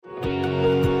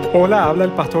Hola, habla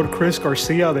el pastor Chris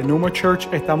Garcia de Numa Church.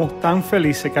 Estamos tan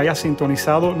felices que hayas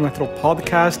sintonizado nuestro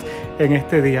podcast en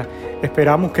este día.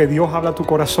 Esperamos que Dios habla a tu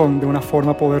corazón de una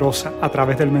forma poderosa a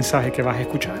través del mensaje que vas a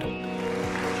escuchar. En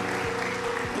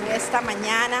esta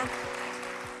mañana,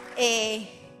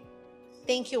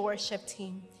 thank you worship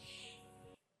team.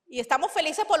 Y estamos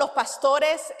felices por los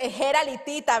pastores Gerald y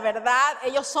Tita, ¿verdad?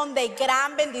 Ellos son de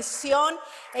gran bendición.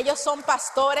 Ellos son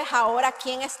pastores ahora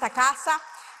aquí en esta casa,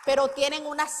 pero tienen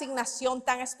una asignación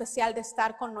tan especial de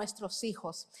estar con nuestros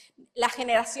hijos. Las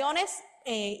generaciones,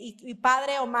 y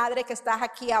padre o madre que estás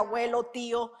aquí, abuelo,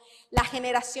 tío, las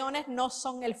generaciones no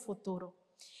son el futuro.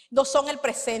 No son el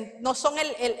presente, no son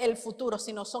el futuro,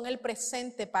 sino son el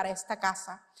presente para esta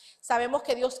casa. Sabemos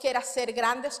que Dios quiere hacer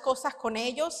grandes cosas con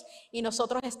ellos y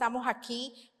nosotros estamos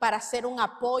aquí para hacer un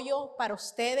apoyo para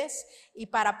ustedes y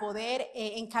para poder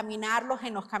encaminarlos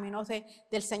en los caminos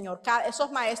del Señor.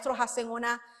 Esos maestros hacen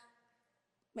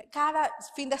cada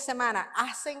fin de semana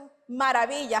hacen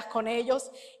maravillas con ellos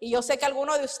y yo sé que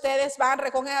algunos de ustedes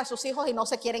recogen a sus hijos y no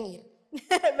se quieren ir.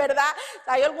 ¿Verdad?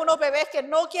 Hay algunos bebés que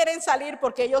no quieren salir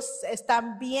porque ellos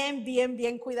están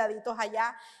bien cuidaditos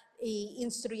allá y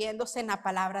instruyéndose en la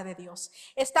palabra de Dios.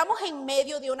 Estamos en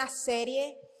medio de una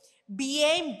serie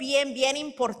bien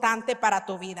importante para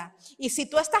tu vida. Y si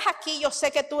tú estás aquí, yo sé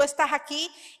que tú estás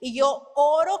aquí y yo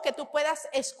oro que tú puedas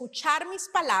escuchar mis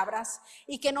palabras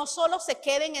y que no solo se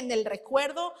queden en el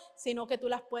recuerdo, sino que tú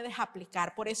las puedes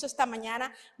aplicar. Por eso esta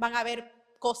mañana van a ver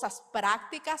cosas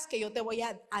prácticas que yo te voy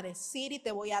a decir y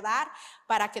te voy a dar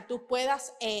para que tú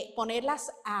puedas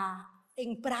ponerlas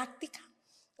en práctica,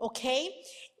 ¿ok?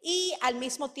 Y al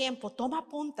mismo tiempo, toma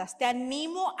puntas. Te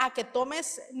animo a que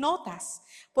tomes notas,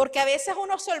 porque a veces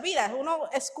uno se olvida, uno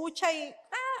escucha y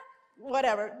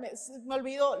whatever, me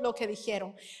olvido lo que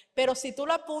dijeron. Pero si tú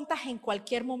lo apuntas, en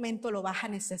cualquier momento lo vas a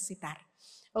necesitar.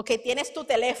 Ok, tienes tu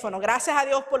teléfono, gracias a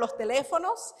Dios por los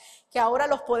teléfonos que ahora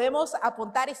los podemos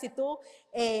apuntar y si tú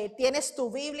tienes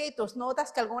tu Biblia y tus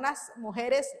notas que algunas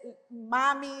mujeres,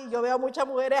 mami, yo veo muchas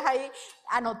mujeres ahí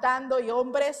anotando y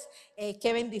hombres,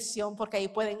 qué bendición porque ahí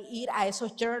pueden ir a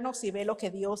esos journals y ver lo que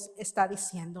Dios está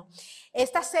diciendo.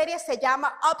 Esta serie se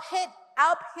llama Uphill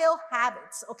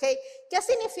Habits, ok, ¿qué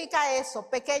significa eso?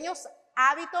 Pequeños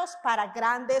hábitos para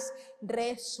grandes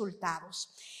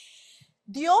resultados.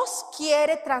 Dios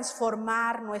quiere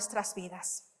transformar nuestras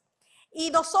vidas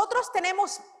y nosotros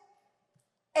tenemos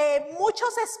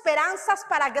muchas esperanzas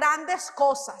para grandes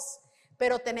cosas,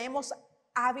 pero tenemos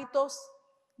hábitos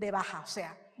de baja, o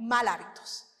sea, mal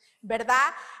hábitos,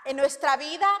 ¿verdad? En nuestra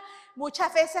vida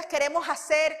muchas veces queremos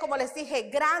hacer, como les dije,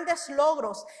 grandes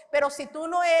logros, pero si tú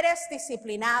no eres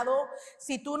disciplinado,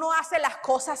 si tú no haces las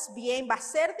cosas bien, va a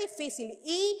ser difícil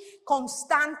y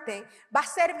constante, va a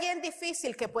ser bien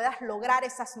difícil que puedas lograr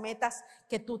esas metas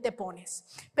que tú te pones.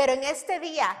 Pero en este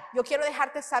día yo quiero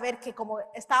dejarte saber que como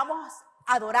estábamos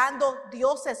adorando,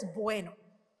 Dios es bueno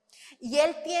y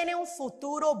Él tiene un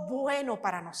futuro bueno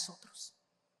para nosotros.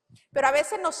 Pero a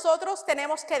veces nosotros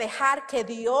tenemos que dejar que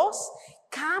Dios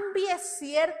cambie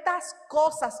ciertas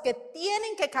cosas que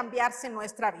tienen que cambiarse en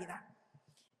nuestra vida.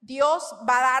 Dios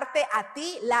va a darte a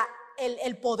ti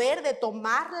el poder de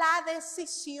tomar la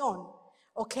decisión,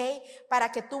 ¿ok?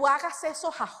 Para que tú hagas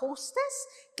esos ajustes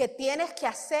que tienes que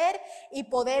hacer y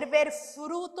poder ver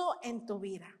fruto en tu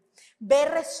vida,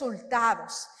 ver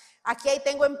resultados. Aquí ahí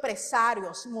tengo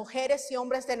empresarios, mujeres y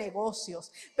hombres de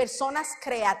negocios, personas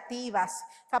creativas.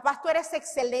 Capaz tú eres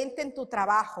excelente en tu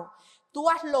trabajo. Tú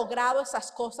has logrado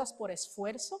esas cosas por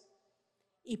esfuerzo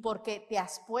y porque te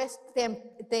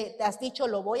has dicho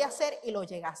lo voy a hacer y lo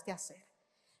llegaste a hacer.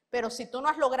 Pero si tú no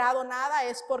has logrado nada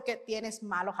es porque tienes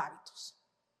malos hábitos.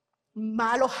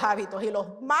 Malos hábitos. Y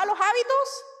los malos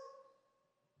hábitos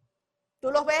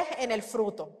tú los ves en el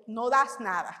fruto, no das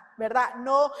nada, ¿verdad?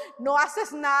 No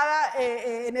haces nada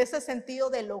en ese sentido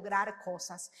de lograr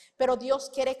cosas. Pero Dios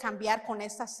quiere cambiar con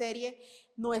esta serie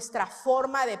nuestra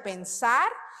forma de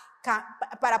pensar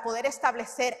para poder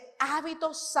establecer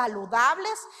hábitos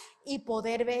saludables y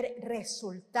poder ver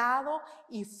resultado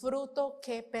y fruto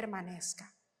que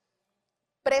permanezca.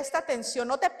 Presta atención,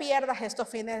 no te pierdas estos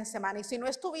fines de semana. Y si no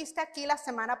estuviste aquí la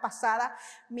semana pasada,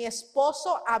 mi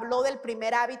esposo habló del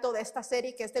primer hábito de esta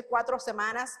serie, que es de 4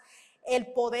 semanas,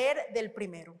 el poder del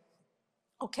primero.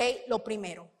 ¿Ok? Lo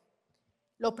primero.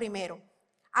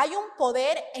 Hay un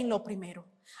poder en lo primero.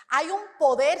 Hay un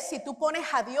poder si tú pones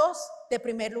a Dios de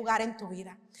primer lugar en tu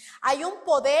vida. Hay un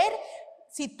poder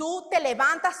si tú te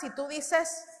levantas, si tú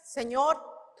dices,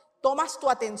 Señor, tomas tu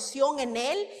atención en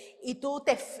Él y tú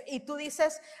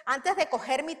dices, antes de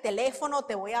coger mi teléfono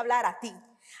te voy a hablar a ti.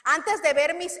 Antes de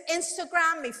ver mis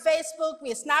Instagram, mi Facebook,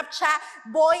 mi Snapchat,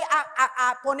 voy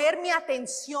a poner mi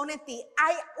atención en ti.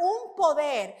 Hay un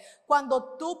poder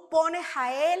cuando tú pones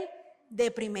a Él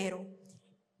de primero.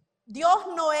 Dios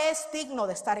no es digno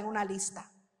de estar en una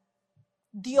lista.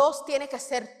 Dios tiene que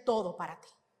ser todo para ti.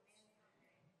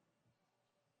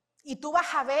 Y tú vas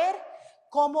a ver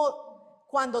cómo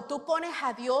cuando tú pones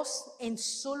a Dios en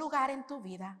su lugar en tu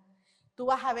vida, tú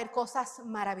vas a ver cosas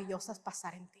maravillosas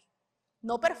pasar en ti.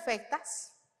 No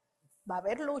perfectas, va a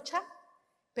haber lucha,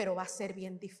 pero va a ser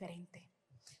bien diferente.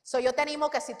 Yo te animo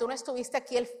que si tú no estuviste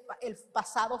aquí el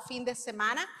pasado fin de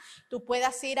semana, tú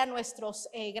puedas ir a nuestros,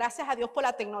 gracias a Dios por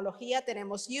la tecnología,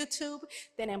 tenemos YouTube,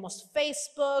 tenemos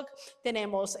Facebook,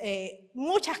 tenemos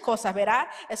muchas cosas, ¿verdad?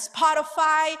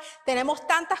 Spotify, tenemos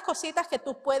tantas cositas que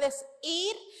tú puedes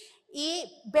ir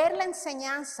y ver la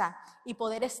enseñanza y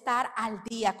poder estar al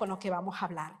día con lo que vamos a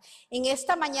hablar. En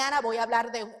esta mañana voy a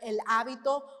hablar de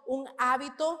un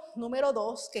hábito número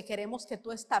 2 que queremos que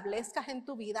tú establezcas en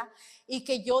tu vida y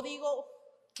que yo digo,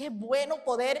 qué bueno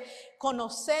poder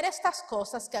conocer estas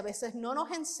cosas que a veces no nos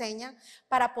enseñan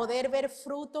para poder ver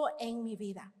fruto en mi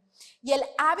vida. Y el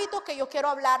hábito que yo quiero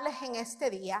hablarles en este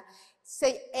día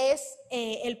es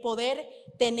el poder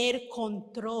tener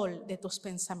control de tus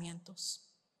pensamientos.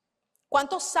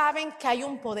 ¿Cuántos saben que hay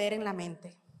un poder en la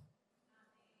mente?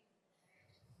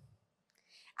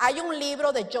 Hay un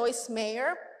libro de Joyce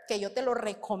Meyer que yo te lo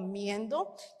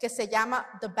recomiendo, que se llama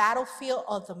The Battlefield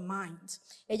of the Mind.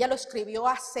 Ella lo escribió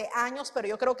hace años, pero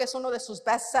yo creo que es uno de sus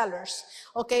bestsellers,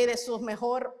 de sus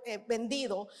mejor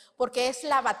vendidos, porque es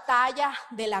la batalla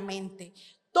de la mente.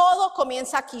 Todo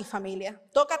comienza aquí, familia.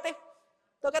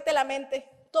 Tócate la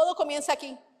mente. Todo comienza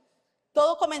aquí.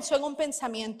 Todo comenzó en un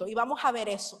pensamiento y vamos a ver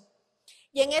eso.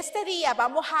 Y en este día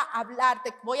vamos a hablar,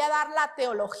 te voy a dar la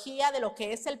teología de lo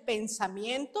que es el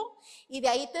pensamiento y de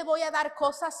ahí te voy a dar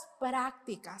cosas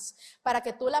prácticas para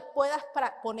que tú las puedas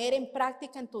poner en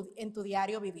práctica en tu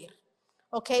diario vivir.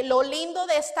 Lo lindo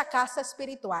de esta casa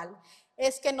espiritual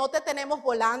es que no te tenemos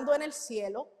volando en el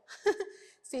cielo,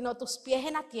 sino tus pies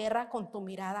en la tierra con tu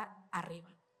mirada arriba.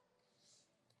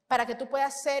 Para que tú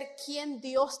puedas ser quien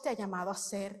Dios te ha llamado a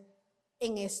ser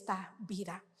en esta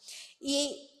vida.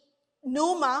 Y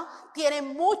Numa tiene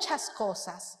muchas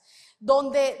cosas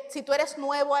donde si tú eres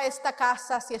nuevo a esta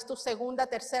casa, si es tu segunda,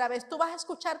 tercera vez, tú vas a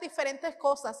escuchar diferentes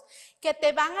cosas que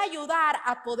te van a ayudar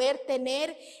a poder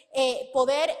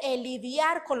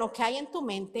lidiar con lo que hay en tu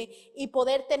mente y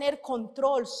poder tener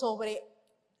control sobre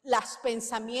los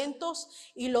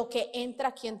pensamientos y lo que entra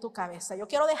aquí en tu cabeza. Yo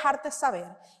quiero dejarte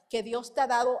saber que Dios te ha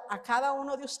dado a cada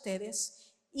uno de ustedes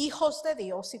hijos de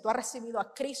Dios. Si tú has recibido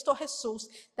a Cristo Jesús,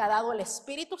 te ha dado el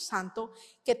Espíritu Santo,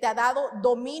 que te ha dado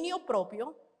dominio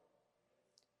propio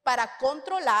para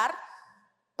controlar,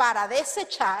 para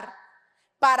desechar,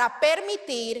 para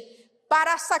permitir,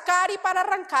 para sacar y para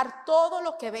arrancar todo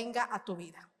lo que venga a tu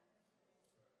vida.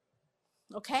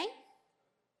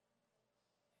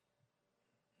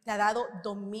 Te ha dado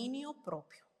dominio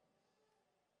propio.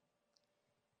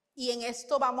 Y en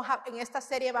esta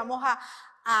serie vamos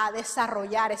a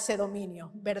desarrollar ese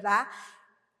dominio, ¿verdad?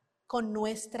 Con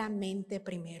nuestra mente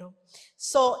primero.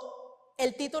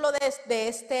 El título de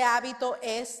este hábito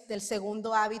del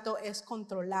segundo hábito es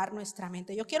controlar nuestra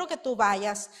mente. Yo quiero que tú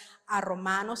vayas a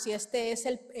Romanos y este es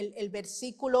el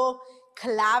versículo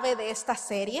clave de esta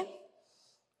serie,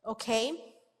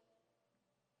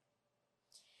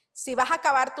 Si vas a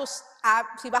cambiar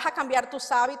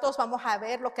tus hábitos, vamos a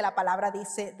ver lo que la palabra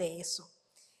dice de eso.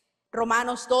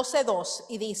 Romanos 12:2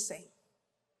 y dice,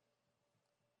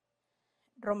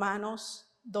 Romanos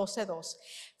 12:2,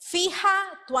 fija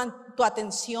tu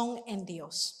atención en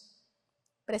Dios.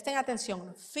 Presten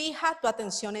atención, fija tu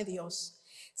atención en Dios.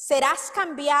 Serás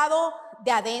cambiado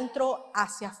de adentro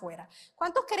hacia afuera.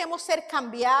 ¿Cuántos queremos ser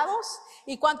cambiados?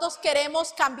 ¿Y cuántos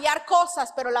queremos cambiar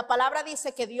cosas? Pero la palabra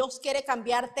dice que Dios quiere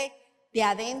cambiarte de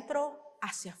adentro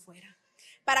hacia afuera.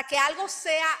 Para que algo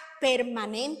sea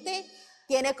permanente,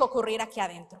 tiene que ocurrir aquí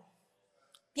adentro.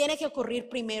 Tiene que ocurrir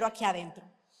primero aquí adentro.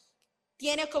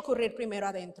 Tiene que ocurrir primero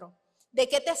adentro. ¿De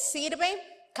qué te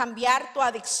sirve cambiar tu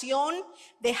adicción,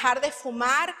 dejar de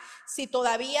fumar, si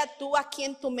todavía tú aquí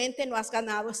en tu mente no has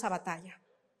ganado esa batalla?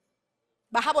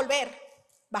 Vas a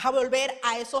volver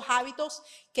a esos hábitos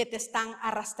que te están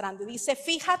arrastrando. Dice,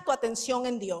 fija tu atención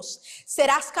en Dios.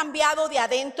 Serás cambiado de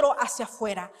adentro hacia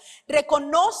afuera.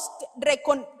 Reconozca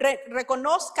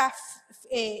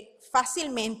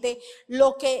fácilmente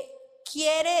lo que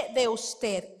quiere de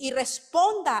usted y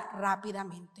responda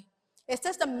rápidamente. Este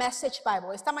es The Message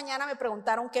Bible. Esta mañana me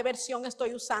preguntaron qué versión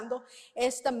estoy usando.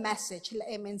 Es The Message,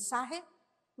 el mensaje,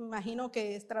 me imagino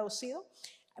que es traducido.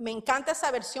 Me encanta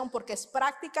esa versión porque es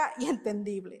práctica y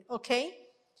entendible, ¿ok?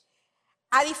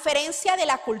 A diferencia de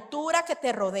la cultura que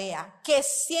te rodea, que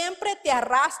siempre te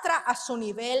arrastra a su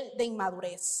nivel de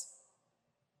inmadurez.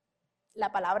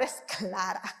 La palabra es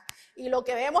clara. Y lo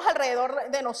que vemos alrededor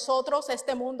de nosotros,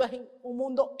 este mundo es un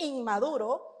mundo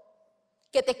inmaduro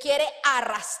que te quiere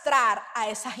arrastrar a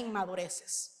esas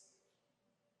inmadureces.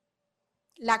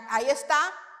 Ahí está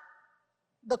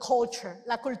the culture,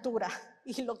 la cultura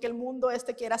y lo que el mundo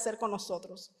quiere hacer con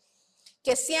nosotros.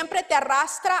 Que siempre te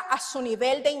arrastra a su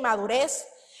nivel de inmadurez.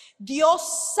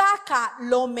 Dios saca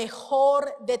lo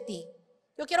mejor de ti.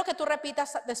 Yo quiero que tú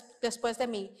repitas después de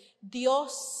mí.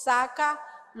 Dios saca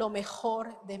lo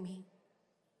mejor de mí.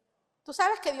 ¿Tú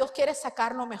sabes que Dios quiere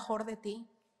sacar lo mejor de ti?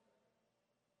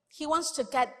 He wants to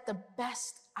get the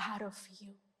best out of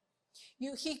you.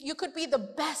 You could be the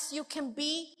best you can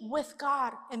be with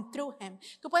God and through Him.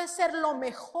 Tú puedes ser lo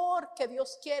mejor que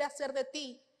Dios quiere hacer de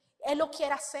ti. Él lo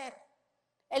quiere hacer.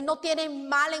 Él no tiene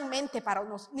mal en mente para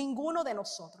ninguno de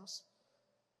nosotros.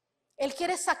 Él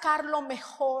quiere sacar lo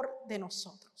mejor de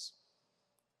nosotros.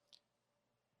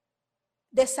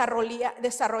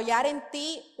 Desarrollar en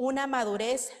ti una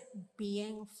madurez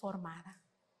bien formada.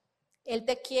 Él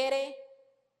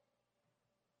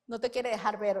no te quiere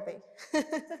dejar verde.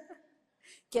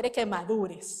 Quiere que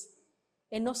madures.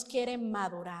 Él nos quiere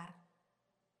madurar.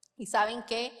 Y saben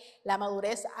que la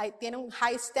madurez tiene un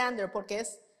high standard porque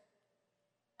es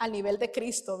al nivel de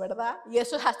Cristo, ¿verdad? Y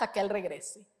eso es hasta que Él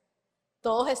regrese.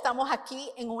 Todos estamos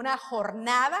aquí en una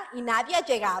jornada y nadie ha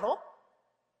llegado,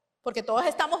 porque todos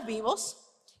estamos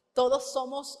vivos. Todos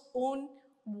somos un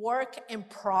work in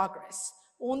progress,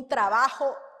 un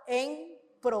trabajo en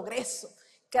progreso.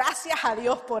 Gracias a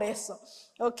Dios por eso,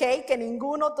 ¿ok? Que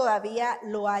ninguno todavía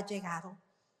lo ha llegado.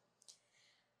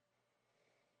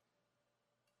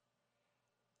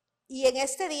 Y en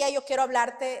este día yo quiero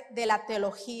hablarte de la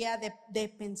teología de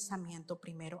pensamiento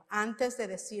primero, antes de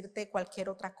decirte cualquier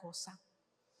otra cosa.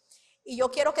 Y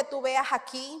yo quiero que tú veas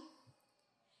aquí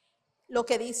lo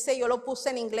que dice, yo lo puse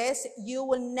en inglés, we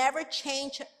will never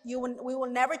change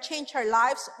our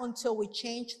lives until we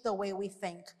change the way we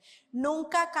think.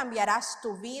 Nunca cambiarás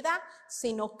tu vida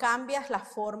si no cambias la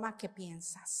forma que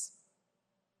piensas.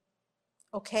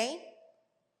 ¿Ok?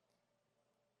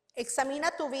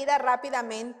 Examina tu vida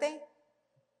rápidamente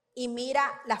y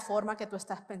mira la forma que tú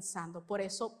estás pensando. Por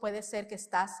eso puede ser que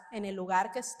estás en el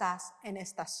lugar que estás, en la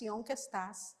estación que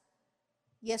estás,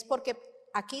 y es porque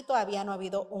aquí todavía no ha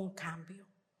habido un cambio.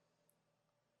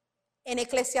 En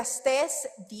Eclesiastés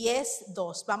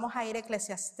 10:2, vamos a ir a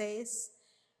Eclesiastés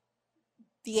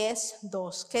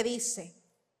 10:2, ¿qué dice?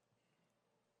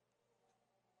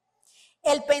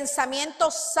 El pensamiento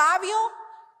sabio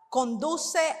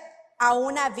conduce a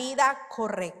una vida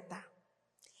correcta.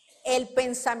 El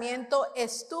pensamiento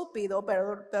estúpido,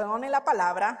 perdone la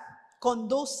palabra,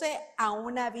 conduce a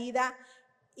una vida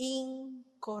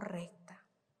incorrecta.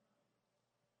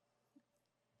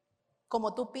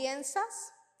 Como tú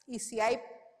piensas, y si hay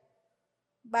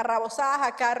barrabosadas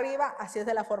acá arriba, así es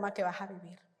de la forma que vas a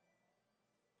vivir.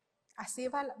 Así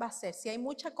va a ser. Si hay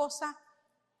mucha cosa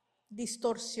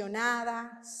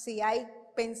distorsionada, si hay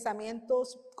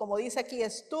pensamientos, como dice aquí,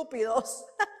 estúpidos,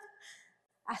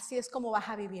 así es como vas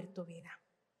a vivir tu vida.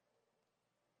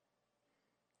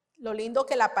 Lo lindo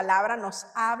que la palabra nos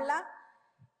habla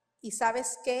y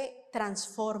sabes que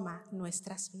transforma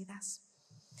nuestras vidas.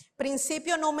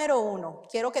 Principio número 1,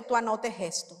 quiero que tú anotes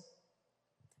esto.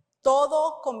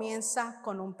 Todo comienza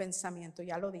con un pensamiento,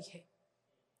 ya lo dije.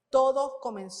 Todo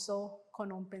comenzó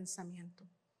con un pensamiento.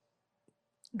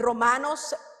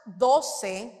 Romanos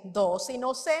 12:2, y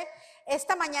no sé,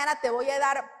 esta mañana te voy a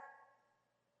dar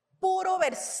puro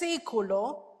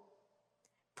versículo,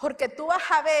 porque tú vas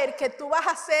a ver que tú vas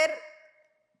a ser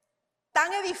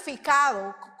tan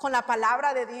edificado con la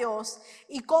palabra de Dios,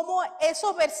 y cómo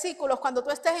esos versículos, cuando tú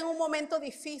estés en un momento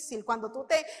difícil, cuando tú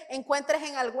te encuentres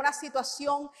en alguna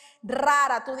situación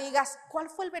rara, tú digas, ¿cuál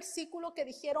fue el versículo que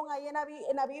dijeron ahí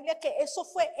en la Biblia? Que eso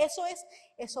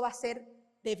va a ser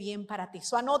de bien para ti.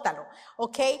 So anótalo,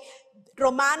 ¿ok?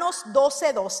 Romanos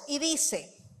 12:2, y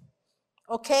dice,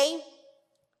 ¿ok?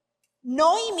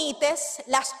 No imites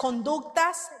las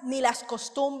conductas ni las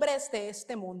costumbres de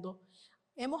este mundo.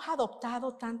 Hemos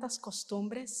adoptado tantas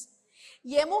costumbres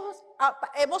y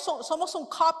somos un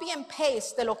copy and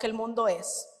paste de lo que el mundo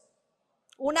es.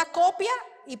 Una copia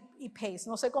y paste,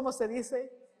 no sé cómo se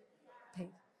dice.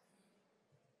 Paste.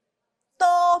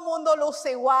 Todo el mundo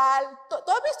luce igual. ¿Tú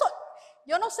has visto?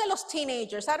 Yo no sé los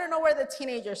teenagers, I don't know where the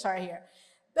teenagers are here.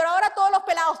 Pero ahora todos los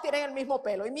pelados tienen el mismo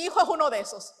pelo y mi hijo es uno de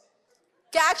esos.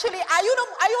 Que actually hay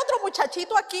otro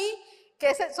muchachito aquí que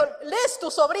es Liz,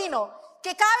 tu sobrino,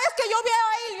 que cada vez que yo veo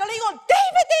a él, yo le digo,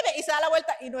 David, y se da la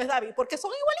vuelta y no es David, porque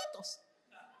son igualitos,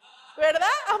 ¿verdad?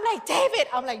 I'm like, David.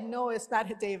 I'm like, no, it's not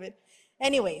David.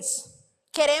 Anyways,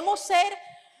 queremos ser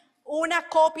una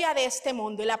copia de este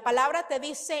mundo y la palabra te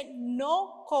dice,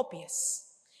 no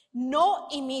copies, no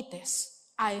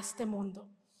imites a este mundo,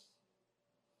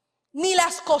 ni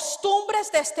las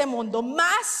costumbres de este mundo,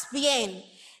 más bien,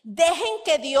 dejen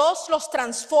que Dios los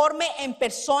transforme en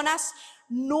personas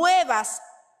nuevas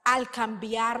al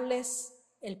cambiarles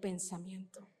el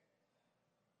pensamiento.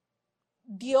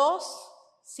 Dios,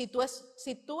 si tú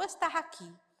estás aquí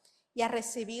y has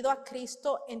recibido a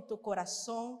Cristo en tu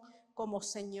corazón como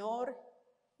Señor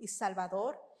y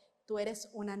Salvador, tú eres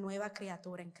una nueva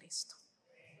criatura en Cristo.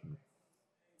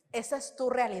 Esa es tu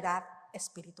realidad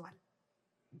espiritual.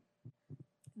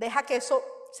 Deja que eso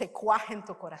se cuaje en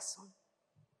tu corazón.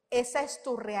 Esa es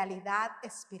tu realidad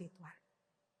espiritual.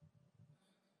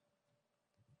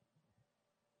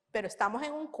 Pero estamos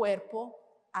en un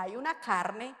cuerpo, hay una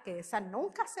carne que esa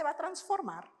nunca se va a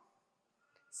transformar,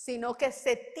 sino que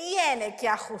se tiene que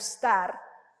ajustar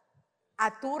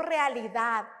a tu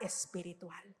realidad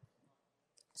espiritual.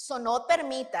 No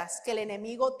permitas que el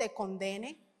enemigo te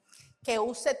condene, que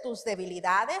use tus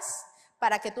debilidades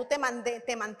para que tú te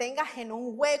mantengas en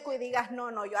un hueco y digas,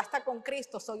 no, yo hasta con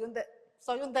Cristo soy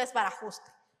un desbarajuste.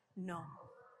 No.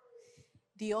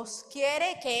 Dios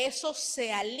quiere que eso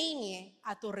se alinee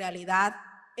a tu realidad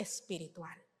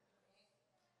espiritual.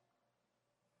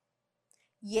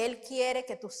 Y Él quiere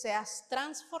que tú seas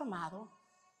transformado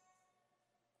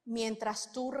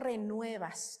mientras tú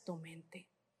renuevas tu mente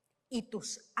y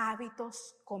tus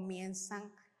hábitos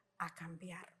comienzan a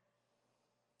cambiar.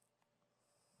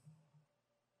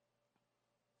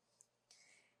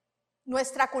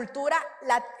 Nuestra cultura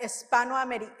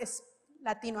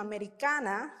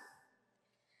latinoamericana,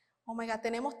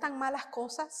 tenemos tan malas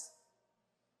cosas,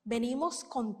 venimos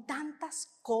con tantas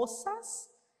cosas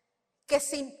que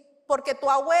porque tu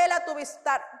abuela,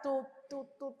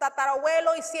 tu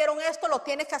tatarabuelo hicieron esto, lo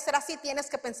tienes que hacer así, tienes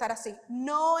que pensar así.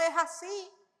 No es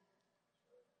así.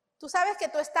 Tú sabes que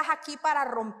tú estás aquí para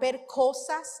romper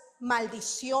cosas,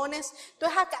 maldiciones. Tú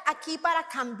estás aquí para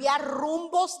cambiar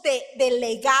rumbos de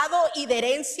legado y de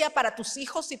herencia para tus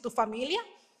hijos y tu familia.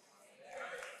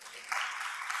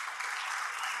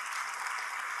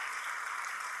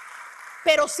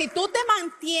 Pero si tú te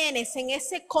mantienes en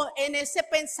ese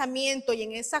pensamiento y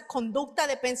en esa conducta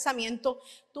de pensamiento,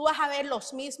 tú vas a ver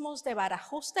los mismos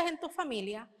desbarajustes en tu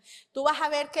familia. Tú vas a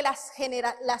ver que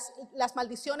las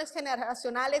maldiciones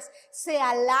generacionales se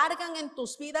alargan en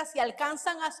tus vidas y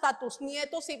alcanzan hasta tus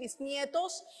nietos y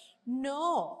bisnietos.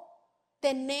 No,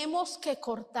 tenemos que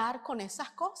cortar con esas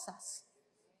cosas.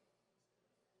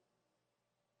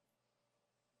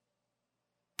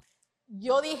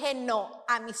 Yo dije, no,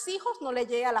 a mis hijos no les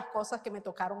llega las cosas que me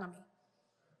tocaron a mí.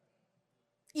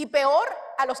 Y peor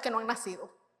a los que no han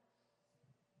nacido.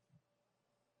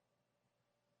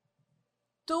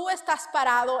 Tú estás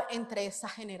parado entre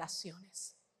esas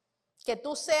generaciones. Que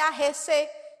tú seas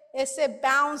ese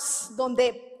bounce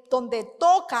donde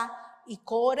toca y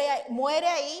muere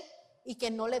ahí y que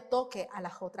no le toque a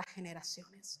las otras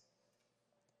generaciones.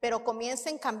 Pero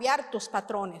comiencen a cambiar tus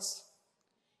patrones.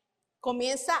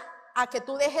 Comienza a que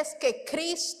tú dejes que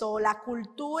Cristo, la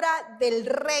cultura del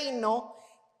reino,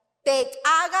 te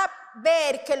haga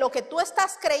ver que lo que tú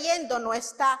estás creyendo no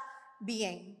está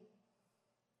bien.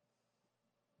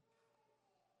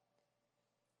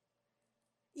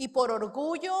 Y por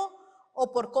orgullo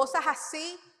o por cosas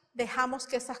así, dejamos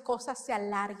que esas cosas se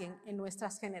alarguen en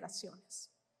nuestras generaciones.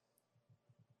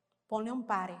 Ponle un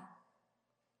pare,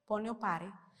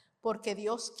 porque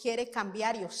Dios quiere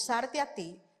cambiar y usarte a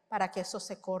ti para que eso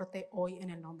se corte hoy en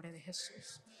el nombre de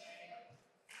Jesús.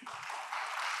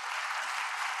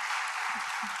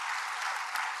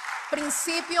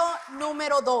 Principio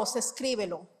número 2,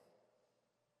 escríbelo.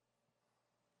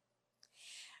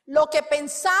 Lo que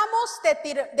pensamos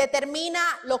determina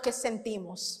lo que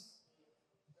sentimos.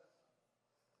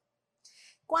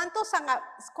 ¿Cuántos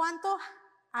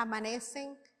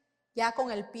amanecen ya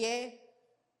con el pie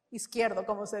izquierdo,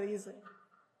 como se dice?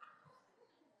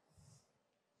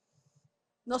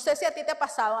 No sé si a ti te ha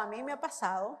pasado, a mí me ha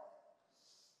pasado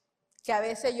que a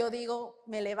veces yo digo,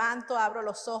 me levanto, abro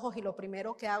los ojos y lo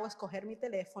primero que hago es coger mi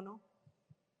teléfono,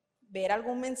 ver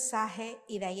algún mensaje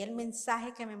y de ahí el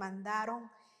mensaje que me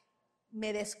mandaron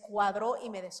me descuadró y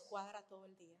me descuadra todo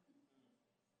el día.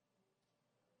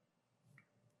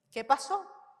 ¿Qué pasó?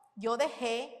 Yo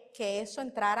dejé que eso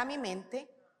entrara a mi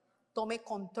mente, tome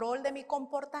control de mi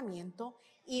comportamiento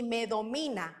y me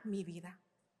domina mi vida.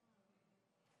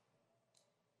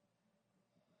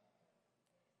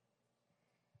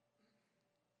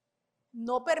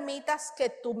 No permitas que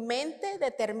tu mente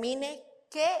determine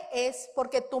qué es,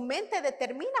 porque tu mente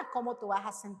determina cómo tú vas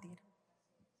a sentir.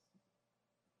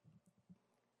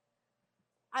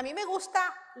 A mí me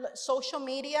gusta social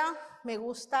media, me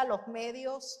gusta los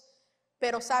medios,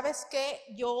 pero ¿sabes qué?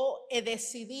 Yo he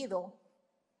decidido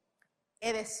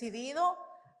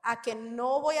a que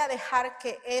no voy a dejar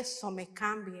que eso me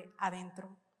cambie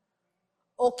adentro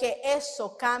o que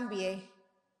eso cambie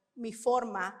mi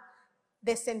forma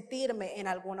de sentirme en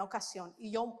alguna ocasión.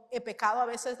 Y yo he pecado a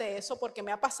veces de eso porque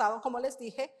me ha pasado, como les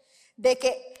dije, de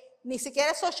que ni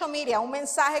siquiera es social media, un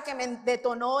mensaje que me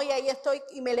detonó y ahí estoy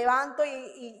y me levanto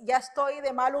y ya estoy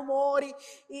de mal humor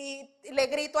y le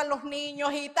grito a los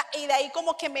niños y de ahí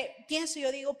como que me pienso y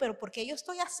yo digo, pero ¿por qué yo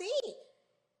estoy así?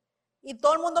 Y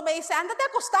todo el mundo me dice, ándate a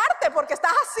acostarte porque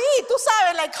estás así, tú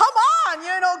sabes, like, come on,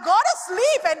 go to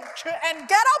sleep and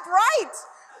get up right.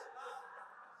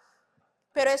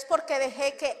 Pero es porque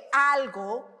dejé que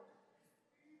algo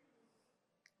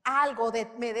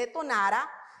me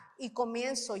detonara y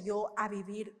comienzo yo a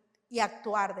vivir y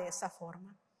actuar de esa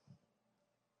forma.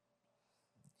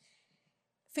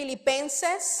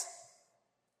 Filipenses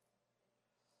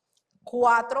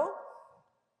 4,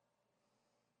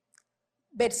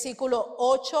 versículo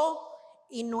 8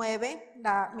 y 9,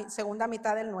 la segunda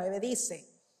mitad del 9 dice,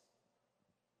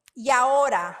 y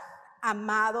ahora,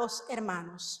 amados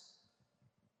hermanos,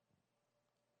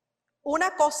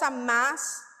 una cosa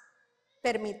más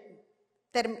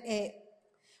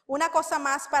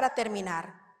para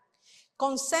terminar.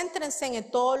 Concéntrense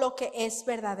en todo lo que es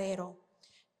verdadero,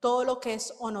 todo lo que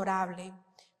es honorable,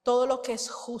 todo lo que es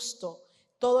justo,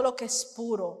 todo lo que es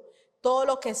puro, todo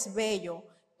lo que es bello,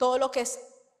 todo lo que es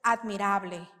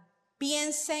admirable.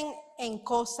 Piensen en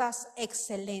cosas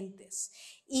excelentes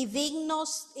y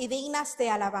dignas de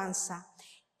alabanza.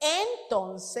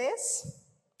 Entonces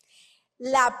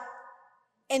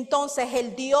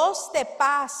el Dios de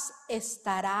paz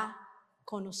estará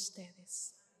con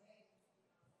ustedes.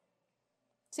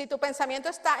 Si tu pensamiento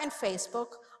está en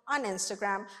Facebook, en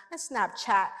Instagram, en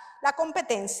Snapchat, la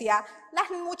competencia,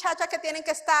 las muchachas que tienen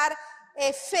que estar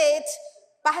fit,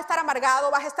 vas a estar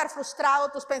amargado, vas a estar frustrado,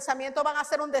 tus pensamientos van a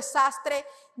ser un desastre,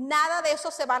 nada de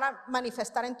eso se van a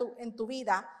manifestar en tu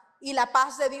vida y la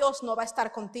paz de Dios no va a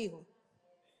estar contigo.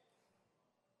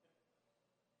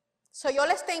 Yo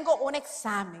les tengo un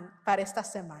examen para esta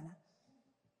semana.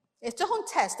 Esto es un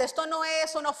test, esto no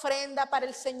es una ofrenda para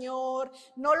el Señor,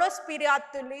 no lo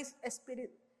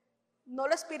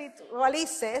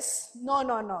espiritualices,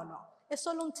 no, es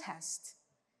solo un test.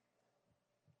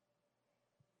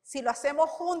 Si lo hacemos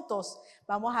juntos,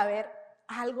 vamos a ver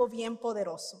algo bien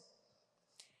poderoso.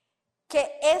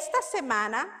 Que esta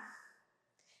semana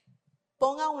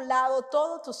ponga a un lado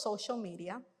todo tu social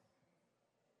media.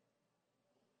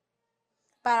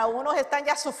 Para unos están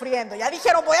ya sufriendo, ya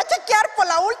dijeron voy a chequear por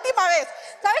la última vez.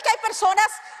 ¿Sabes que hay personas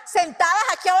sentadas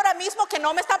aquí ahora mismo que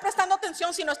no me están prestando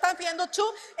atención, sino están viendo tu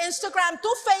Instagram, tu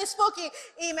Facebook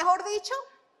y mejor dicho,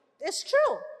 it's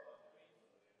true.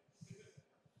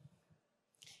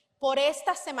 Por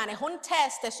esta semana, es un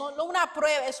test, es una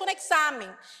prueba, es un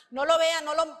examen. No lo vean,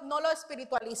 no lo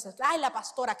espiritualices. Ay, la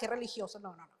pastora, qué religiosa.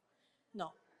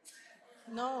 No.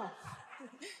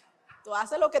 Tú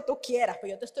haces lo que tú quieras,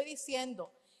 pero yo te estoy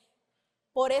diciendo,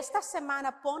 por esta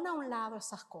semana pon a un lado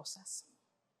esas cosas.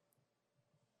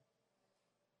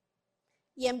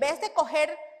 Y en vez de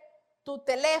coger tu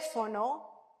teléfono,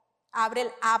 abre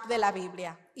el app de la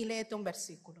Biblia y léete un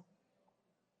versículo.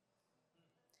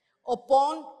 O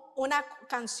pon una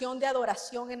canción de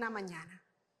adoración en la mañana.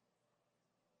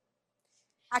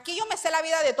 Aquí yo me sé la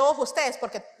vida de todos ustedes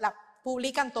porque la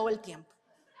publican todo el tiempo.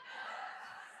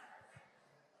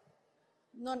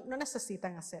 No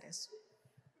necesitan hacer eso.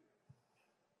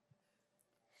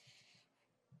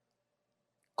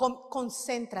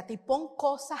 Concéntrate y pon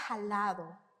cosas al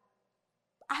lado.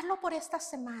 Hazlo por esta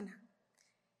semana.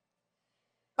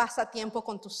 Pasa tiempo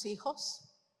con tus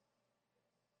hijos.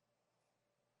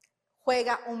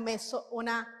 Juega un mes,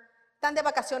 están de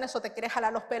vacaciones o te quieres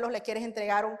jalar los pelos, le quieres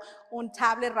entregar un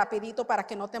tablet rapidito para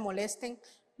que no te molesten.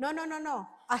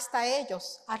 No. Hasta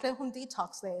ellos, hazles un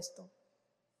detox de esto.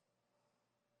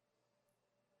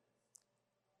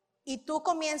 Y tú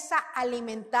comienzas a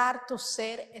alimentar tu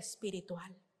ser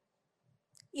espiritual.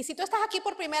 Y si tú estás aquí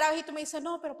por primera vez y tú me dices,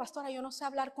 no, pero pastora, yo no sé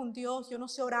hablar con Dios, yo no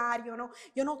sé orar, yo no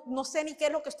sé ni qué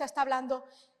es lo que usted está hablando.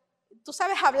 Tú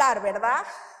sabes hablar, ¿verdad?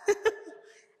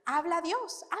 Habla a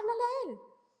Dios, háblale a Él.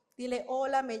 Dile,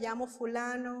 hola, me llamo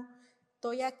fulano,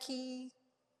 estoy aquí.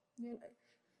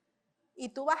 Y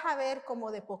tú vas a ver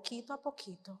como de poquito a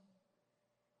poquito,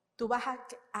 tú vas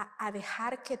a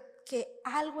dejar que que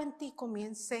algo en ti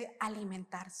comience a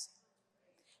alimentarse.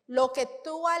 Lo que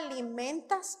tú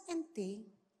alimentas en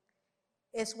ti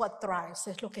es what thrives,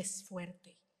 es lo que es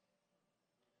fuerte.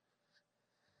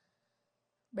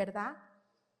 ¿Verdad?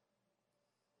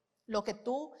 Lo que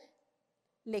tú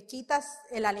le quitas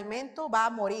el alimento va a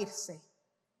morirse.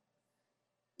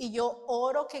 Y yo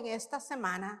oro que en esta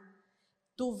semana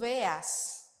tú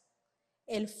veas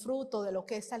el fruto de lo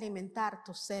que es alimentar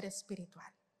tu ser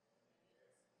espiritual.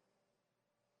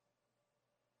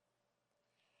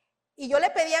 Y yo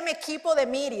le pedí a mi equipo de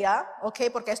media,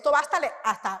 porque esto va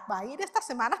va a ir esta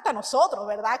semana hasta nosotros,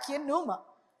 ¿verdad? Aquí en Numa.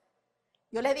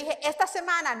 Yo le dije, esta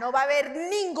semana no va a haber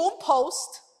ningún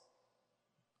post,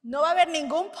 no va a haber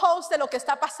ningún post de lo que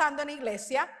está pasando en la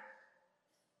iglesia.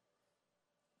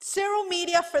 Zero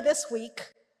media for this week.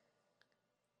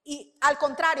 Y al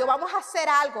contrario, vamos a hacer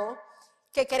algo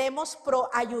que queremos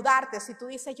ayudarte. Si tú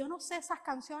dices, yo no sé esas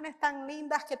canciones tan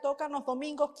lindas que tocan los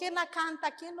domingos, ¿quién la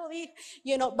canta? ¿Quién lo dice?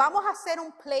 Vamos a hacer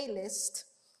un playlist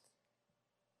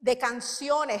de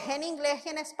canciones en inglés y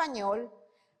en español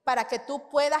para que tú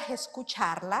puedas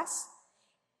escucharlas.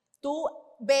 Tú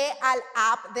ve al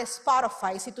app de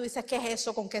Spotify. Si tú dices, ¿qué es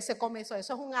eso? ¿Con qué se come eso?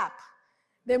 Eso es un app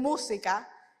de música.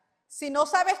 Si no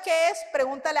sabes qué es,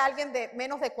 pregúntale a alguien de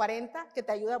menos de 40 que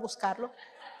te ayude a buscarlo.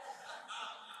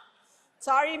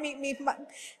 Sorry,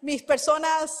 mis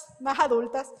personas más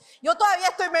adultas. Yo todavía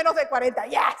estoy menos de 40.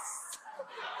 Yes.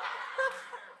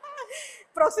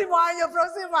 Próximo año.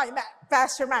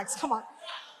 Pastor Max, come on.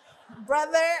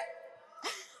 Brother,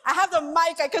 I have the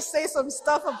mic. I could say some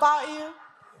stuff about you.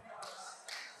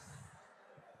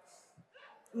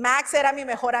 Max era mi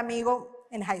mejor amigo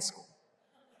en high school.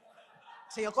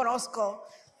 So yo conozco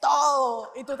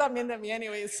todo. Y tú también de mí,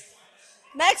 anyways.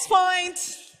 Next point.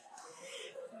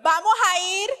 Vamos a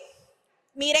ir,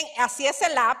 miren, así es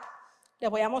el app, les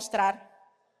voy a mostrar.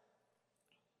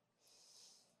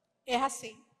 Es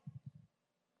así.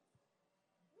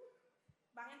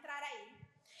 Van a entrar ahí.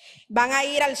 Van a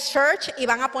ir al search y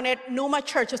van a poner Numa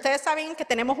Church. Ustedes saben que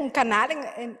tenemos un canal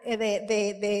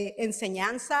de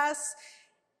enseñanzas,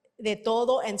 de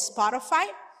todo en Spotify.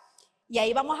 Y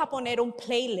ahí vamos a poner un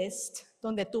playlist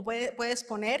donde tú puedes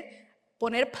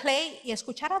poner play y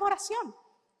escuchar adoración.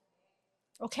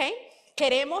 ¿Ok?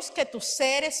 Queremos que tu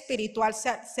ser espiritual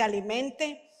se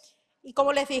alimente. Y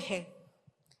como les dije,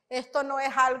 esto no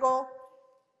es algo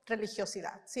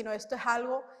religiosidad, sino esto es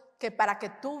algo que para que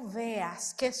tú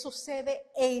veas qué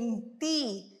sucede en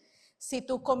ti si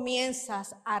tú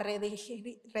comienzas a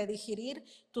redigerir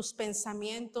tus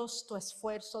pensamientos, tu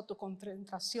esfuerzo, tu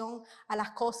concentración a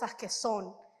las cosas que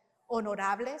son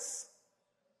honorables,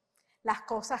 las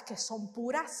cosas que son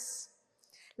puras,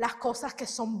 las cosas que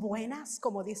son buenas,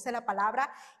 como dice la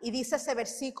palabra, y dice ese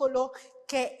versículo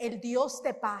que el Dios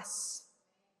de paz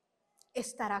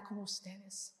estará con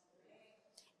ustedes.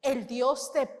 El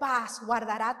Dios de paz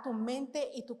guardará tu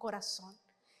mente y tu corazón,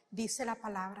 dice la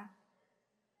palabra.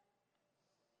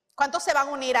 ¿Cuántos se van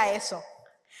a unir a eso?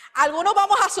 Algunos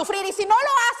vamos a sufrir y si no lo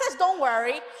haces, don't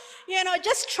worry.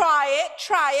 Just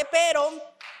try it, pero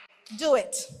do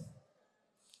it.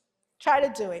 Try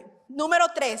to do it. Número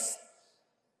 3.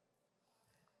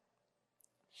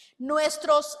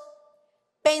 Nuestros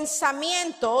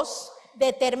pensamientos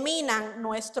determinan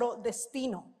nuestro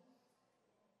destino.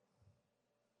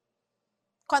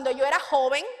 Cuando yo era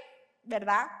joven,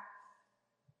 ¿verdad?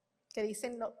 Que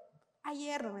dicen, no,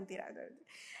 ayer, no mentira.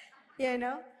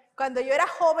 Cuando yo era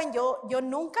joven, yo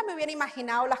nunca me hubiera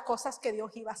imaginado las cosas que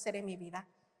Dios iba a hacer en mi vida.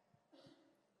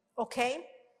 ¿Ok?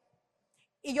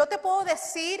 Y yo te puedo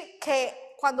decir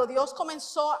que cuando Dios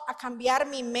comenzó a cambiar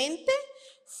mi mente,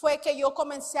 fue que yo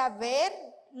comencé a ver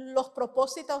los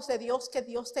propósitos de Dios que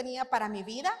Dios tenía para mi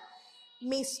vida.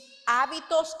 Mis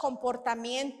hábitos,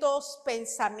 comportamientos,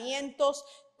 pensamientos,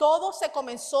 todo se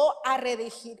comenzó a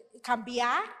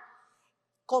cambiar,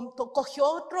 cogió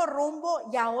otro rumbo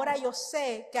y ahora yo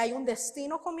sé que hay un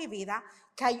destino con mi vida,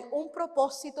 que hay un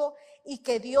propósito y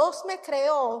que Dios me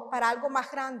creó para algo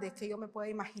más grande que yo me pueda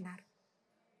imaginar.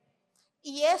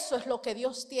 Y eso es lo que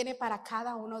Dios tiene para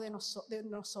cada uno de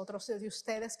nosotros, de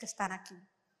ustedes que están aquí.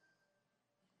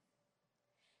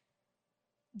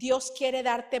 Dios quiere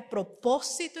darte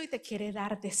propósito y te quiere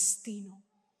dar destino.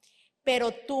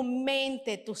 Pero tu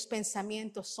mente, tus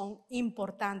pensamientos son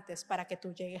importantes para que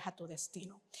tú llegues a tu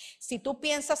destino. Si tú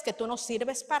piensas que tú no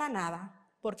sirves para nada,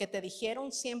 porque te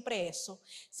dijeron siempre eso.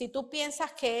 Si tú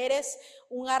piensas que eres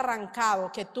un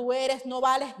arrancado, que tú no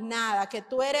vales nada, que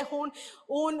tú eres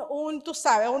tú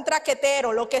sabes, un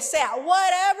traquetero, lo que sea,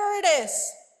 whatever it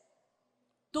is,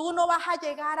 tú no vas a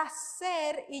llegar a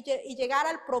ser y llegar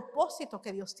al propósito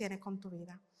que Dios tiene con tu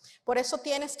vida. Por eso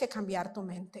tienes que cambiar tu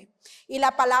mente. Y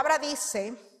la palabra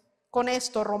dice, con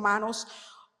esto, Romanos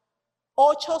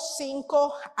 8,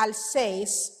 5 al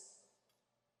 6,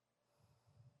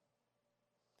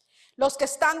 los que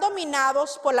están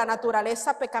dominados por la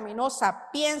naturaleza pecaminosa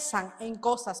piensan en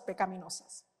cosas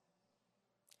pecaminosas.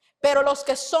 Pero los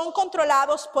que son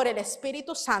controlados por el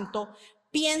Espíritu Santo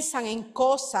piensan en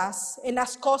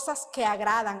las cosas que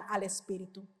agradan al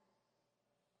Espíritu.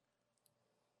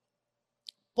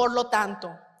 Por lo tanto,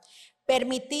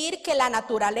 permitir que la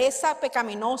naturaleza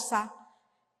pecaminosa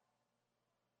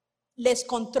les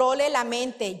controle la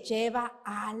mente lleva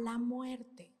a la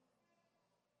muerte.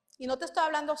 Y no te estoy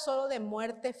hablando solo de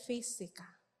muerte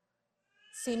física,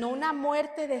 sino una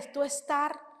muerte de tu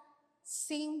estar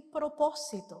sin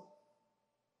propósito.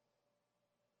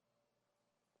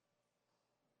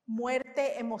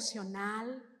 Muerte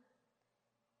emocional,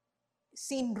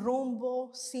 sin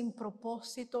rumbo, sin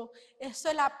propósito. Eso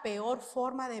es la peor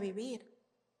forma de vivir.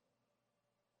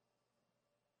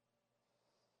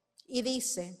 Y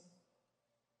dice,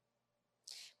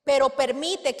 pero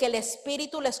permite que el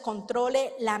Espíritu les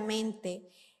controle la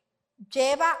mente,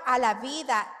 lleva a la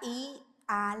vida y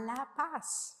a la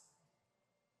paz.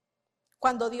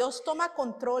 Cuando Dios toma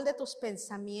control de tus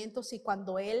pensamientos y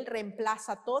cuando Él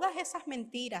reemplaza todas esas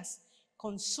mentiras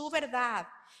con su verdad,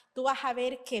 tú vas a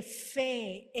ver que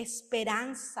fe,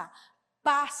 esperanza,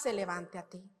 paz se levante a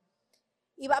ti.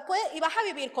 Y vas a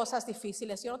vivir cosas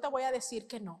difíciles, yo no te voy a decir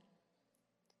que no.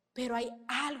 Pero hay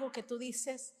algo que tú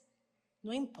dices,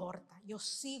 no importa, yo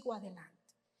sigo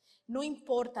adelante. No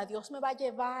importa, Dios me va a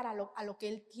llevar a lo que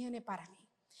Él tiene para mí.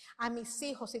 A mis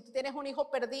hijos, si tú tienes un hijo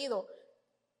perdido,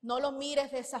 no lo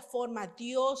mires de esa forma.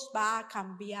 Dios va a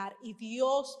cambiar y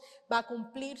Dios va a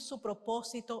cumplir su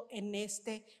propósito en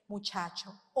este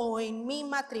muchacho, o en mi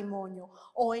matrimonio,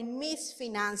 o en mis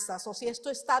finanzas, o si es tu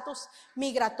estatus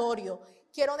migratorio.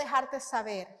 Quiero dejarte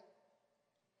saber,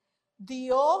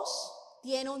 Dios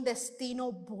tiene un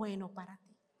destino bueno para ti.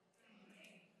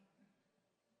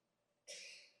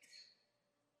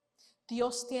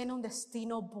 Dios tiene un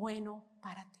destino bueno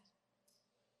para ti.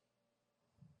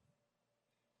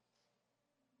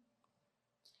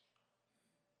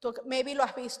 Tú maybe lo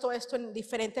has visto esto en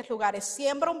diferentes lugares.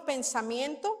 Siembra un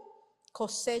pensamiento,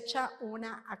 cosecha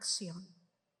una acción.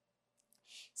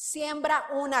 Siembra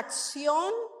una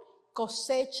acción,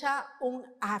 cosecha un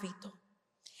hábito.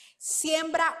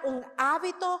 Siembra un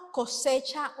hábito,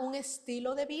 cosecha un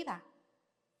estilo de vida.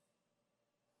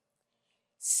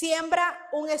 Siembra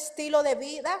un estilo de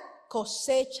vida,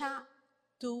 cosecha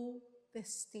tu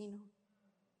destino.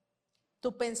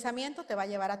 Tu pensamiento te va a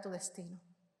llevar a tu destino.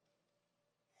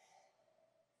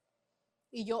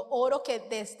 Y yo oro que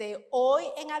desde hoy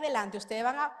en adelante ustedes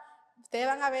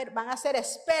van a ser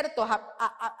expertos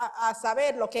a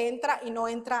saber lo que entra y no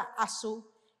entra a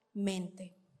su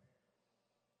mente.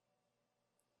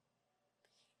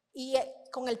 Y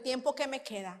con el tiempo que me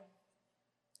queda,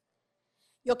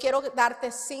 yo quiero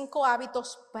darte 5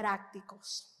 hábitos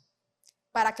prácticos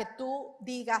para que tú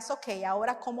digas, ok,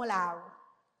 ahora ¿cómo la hago?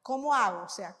 ¿Cómo hago? O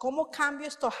sea, ¿cómo cambio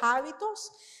estos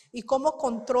hábitos y cómo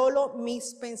controlo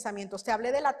mis pensamientos? Te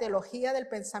hablé de la teología del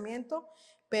pensamiento,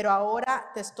 pero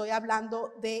ahora te estoy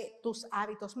hablando de tus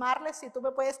hábitos. Marles, si tú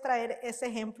me puedes traer ese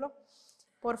ejemplo,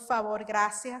 por favor,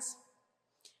 gracias.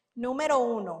 Número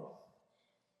 1.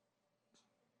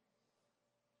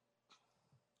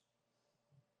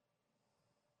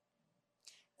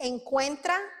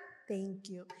 Encuentra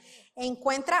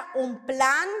un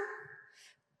plan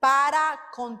para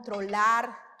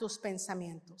controlar tus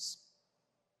pensamientos.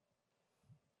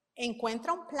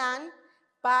 Encuentra un plan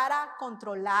para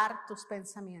controlar tus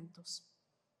pensamientos.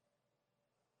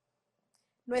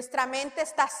 Nuestra mente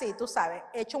está así, tú sabes,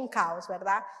 hecho un caos,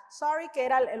 ¿verdad? Sorry que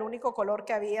era el único color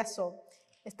que había,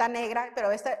 está negra, pero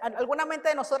alguna mente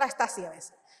de nosotras está así a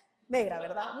veces. Negra,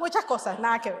 ¿verdad? Muchas cosas,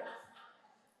 nada que ver.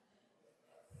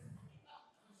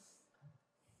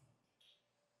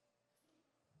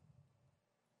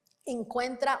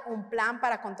 Encuentra un plan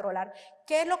para controlar.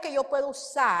 ¿Qué es lo que yo puedo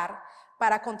usar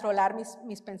para controlar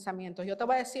mis pensamientos? Yo te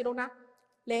voy a decir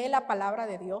lee la palabra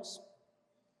de Dios.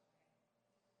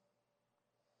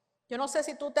 Yo no sé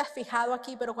si tú te has fijado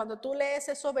aquí, pero cuando tú lees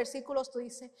esos versículos, tú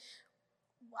dices,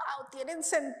 wow, tienen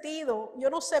sentido. Yo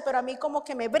no sé, pero a mí como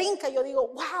que me brinca. Yo digo,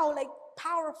 wow, like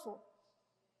powerful.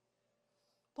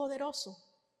 Poderoso.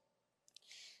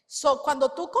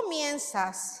 Cuando tú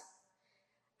comienzas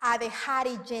a dejar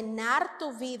y llenar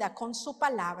tu vida con su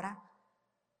palabra,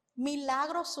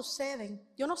 milagros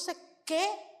suceden. Yo no sé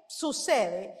qué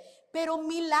sucede, pero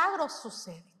milagros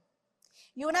suceden.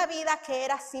 Y una vida que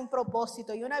era sin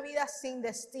propósito, y una vida sin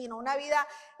destino, una vida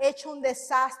hecha un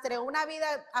desastre, una vida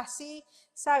así,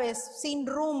 ¿sabes?, sin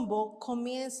rumbo,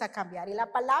 comienza a cambiar. Y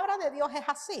la palabra de Dios es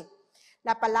así.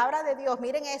 La palabra de Dios,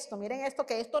 miren esto,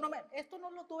 que esto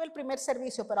no lo tuve el primer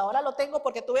servicio, pero ahora lo tengo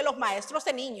porque tuve los maestros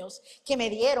de niños que me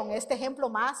dieron este ejemplo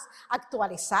más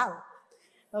actualizado.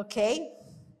 ¿Ok?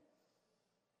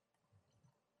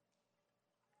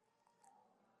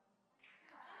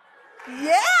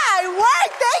 Yeah, it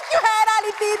worked. Thank you,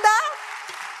 Geralitita.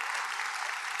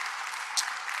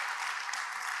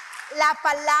 La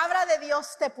palabra de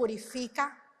Dios te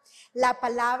purifica. La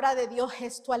palabra de Dios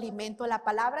es tu alimento. La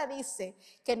palabra dice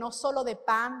que no solo de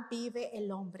pan vive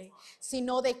el hombre,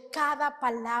 sino de cada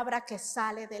palabra que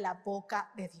sale de la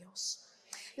boca de Dios.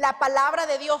 La palabra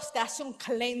de Dios te hace un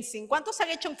cleansing. ¿Cuántos han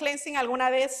hecho un cleansing alguna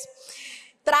vez?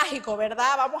 Trágico,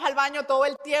 ¿verdad? Vamos al baño todo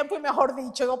el tiempo y mejor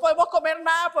dicho, no podemos comer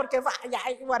nada porque vaya,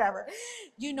 whatever.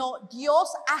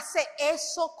 Dios hace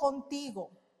eso contigo.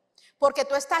 Porque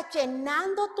tú estás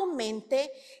llenando tu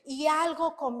mente y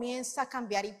algo comienza a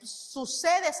cambiar y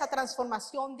sucede esa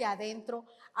transformación de adentro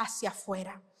hacia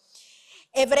afuera.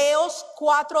 Hebreos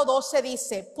 4:12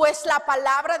 dice, pues la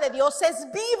palabra de Dios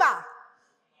es viva.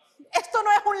 Esto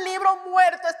no es un libro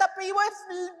muerto, está vivo,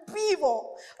 es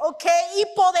vivo, ¿ok? Y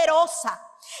poderosa.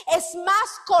 Es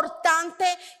más cortante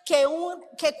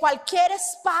que cualquier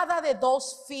espada de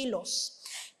 2 filos.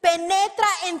 Penetra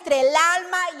entre el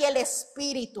alma y el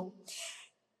espíritu,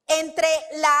 entre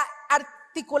la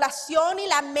articulación y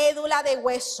la médula de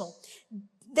hueso.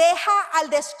 Deja al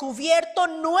descubierto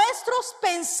nuestros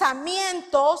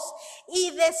pensamientos y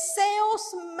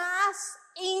deseos más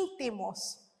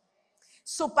íntimos.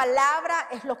 Su palabra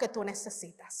es lo que tú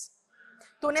necesitas.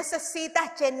 Tú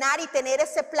necesitas llenar y tener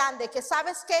ese plan de que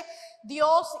sabes que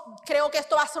Dios, creo que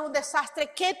esto va a ser un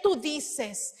desastre. ¿Qué tú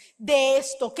dices de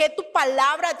esto? ¿Qué tu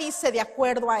palabra dice de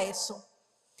acuerdo a eso?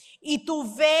 Y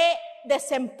tú ve,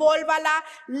 desempólvala,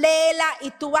 léela y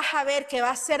tú vas a ver que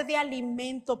va a ser de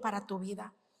alimento para tu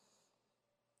vida.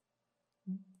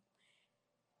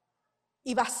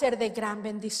 Y va a ser de gran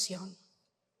bendición.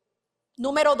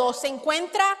 Número 2,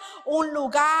 encuentra un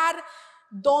lugar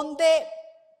donde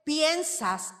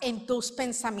piensas en tus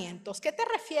pensamientos. ¿Qué te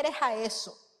refieres a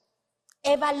eso?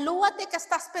 Evalúate qué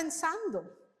estás pensando.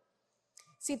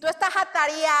 Si tú estás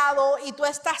atareado y tú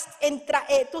estás,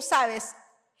 tú sabes,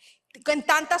 en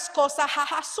tantas cosas,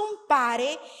 haz un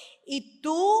pare y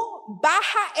tú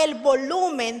baja el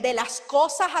volumen de las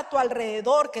cosas a tu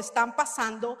alrededor que están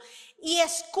pasando y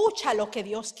escucha lo que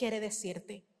Dios quiere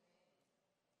decirte.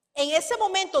 En ese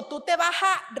momento tú te vas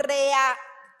a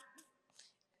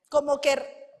como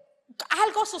que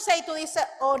algo sucede y tú dices,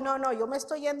 oh no, yo me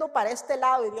estoy yendo para este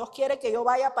lado y Dios quiere que yo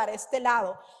vaya para este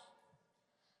lado.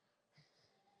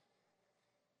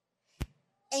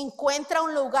 Encuentra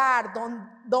un lugar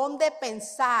donde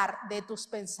pensar de tus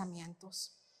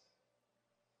pensamientos.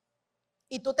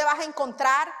 Y tú te vas a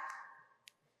encontrar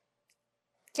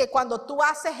que cuando tú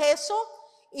haces eso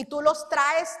y tú los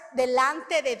traes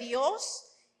delante de Dios,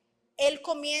 Él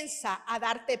comienza a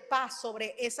darte paz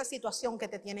sobre esa situación que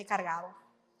te tiene cargado.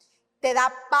 Te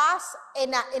da paz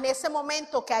en ese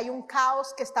momento que hay un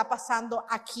caos que está pasando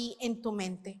aquí en tu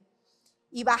mente.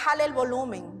 Y bájale el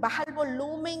volumen, baja el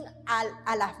volumen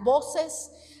a las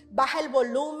voces, baja el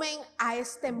volumen a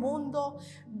este mundo,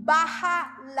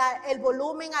 baja el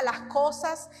volumen a las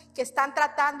cosas que están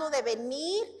tratando de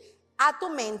venir a tu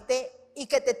mente y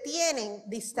que te tienen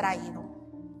distraído.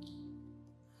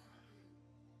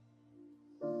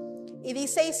 Y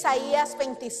dice Isaías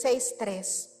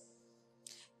 26:3,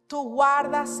 tú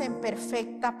guardas en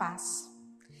perfecta paz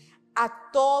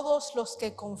a todos los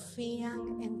que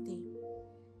confían en ti.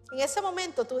 En ese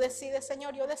momento tú decides,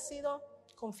 Señor, yo decido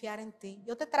confiar en ti.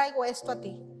 Yo te traigo esto a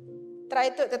ti.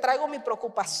 Te traigo mi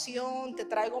preocupación, te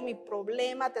traigo mi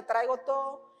problema, te traigo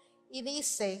todo. Y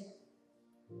dice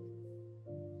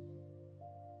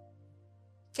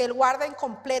que Él guarda en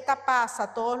completa paz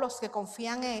a todos los que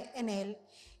confían en Él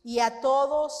y a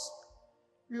todos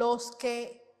los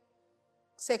que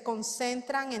se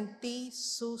concentran en ti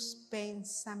sus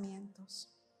pensamientos.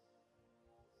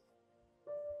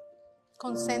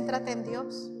 Concéntrate en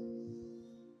Dios.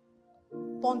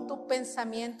 Pon tu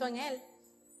pensamiento en Él.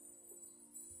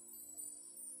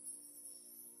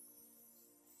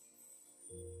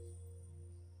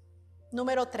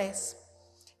 Número 3.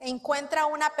 Encuentra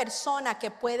una persona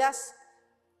que puedas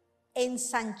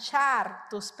ensanchar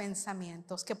tus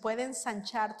pensamientos, que pueda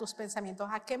ensanchar tus pensamientos.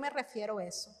 ¿A qué me refiero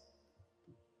eso?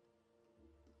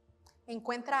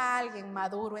 Encuentra a alguien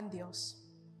maduro en Dios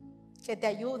que te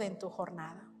ayude en tu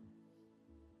jornada.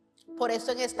 Por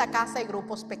eso en esta casa hay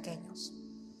grupos pequeños.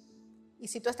 Y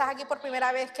si tú estás aquí por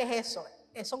primera vez, ¿qué es eso?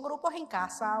 Son grupos en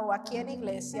casa o aquí en la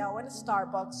iglesia o en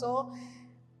Starbucks o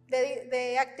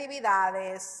de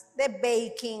actividades, de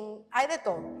baking, hay de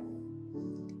todo.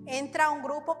 Entra a un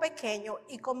grupo pequeño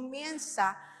y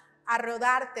comienza a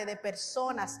rodearte de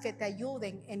personas que te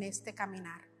ayuden en este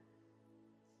caminar.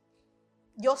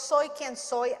 Yo soy quien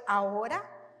soy ahora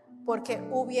porque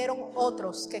hubieron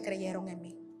otros que creyeron en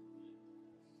mí.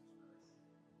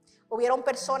 Hubieron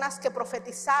personas que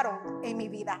profetizaron en mi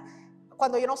vida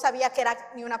cuando yo no sabía que era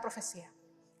ni una profecía,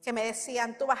 que me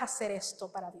decían: tú vas a hacer esto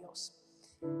para Dios,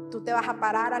 tú te vas a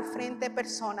parar al frente de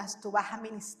personas, tú vas a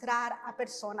ministrar a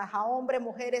personas, a hombres,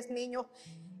 mujeres, niños,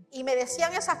 y me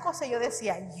decían esas cosas y yo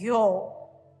decía: yo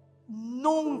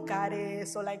nunca haré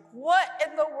eso, like what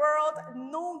in the world,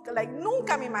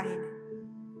 nunca me imaginé.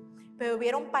 Pero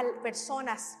hubieron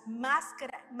personas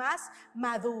más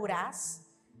maduras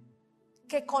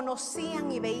que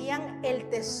conocían y veían el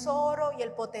tesoro y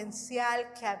el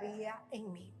potencial que había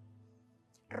en mí.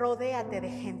 Rodéate de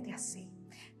gente así.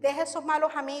 Deja esos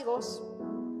malos amigos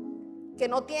que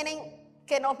no tienen,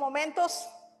 que en los momentos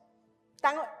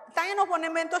están en los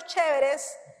momentos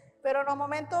chéveres, pero en los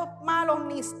momentos malos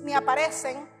ni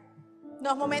aparecen. En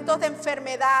los momentos de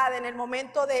enfermedad, en el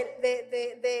momento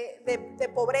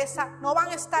de pobreza, no van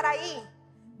a estar ahí.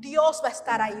 Dios va a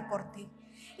estar ahí por ti.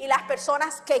 Y las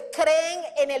personas que creen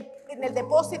en el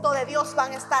depósito de Dios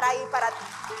van a estar ahí para ti.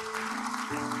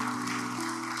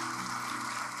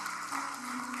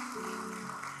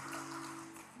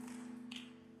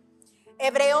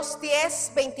 Hebreos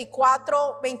 10,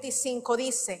 24, 25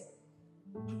 dice: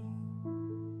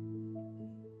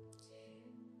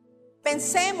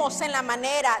 pensemos en la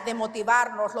manera de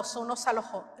motivarnos los unos a los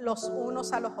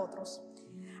otros,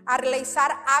 a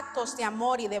realizar actos de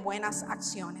amor y de buenas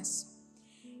acciones.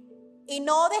 Y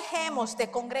no dejemos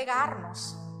de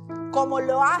congregarnos como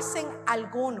lo hacen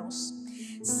algunos,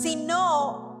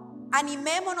 sino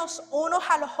animémonos unos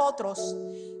a los otros,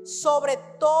 sobre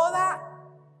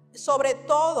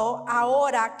todo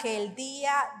ahora que el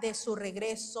día de su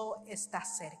regreso está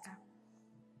cerca.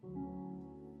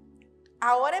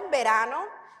 Ahora en verano,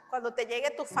 cuando te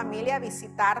llegue tu familia a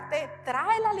visitarte,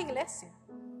 tráela a la iglesia.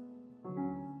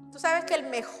 Tú sabes que el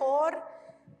mejor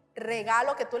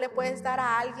regalo que tú le puedes dar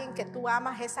a alguien que tú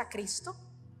amas es a Cristo.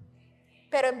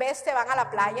 Pero en vez te van a la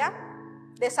playa,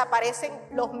 desaparecen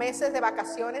los meses de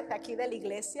vacaciones de aquí de la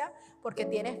iglesia porque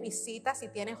tienes visitas y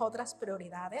tienes otras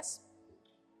prioridades.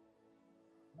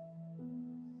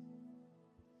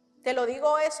 Te lo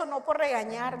digo eso no por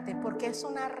regañarte, porque es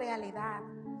una realidad.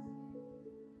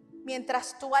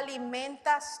 Mientras tú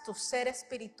alimentas tu ser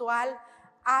espiritual,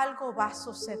 algo va a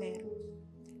suceder.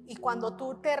 Y cuando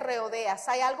tú te rodeas,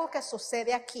 hay algo que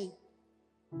sucede aquí.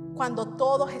 Cuando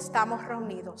todos estamos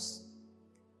reunidos,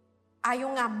 hay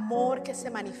un amor que se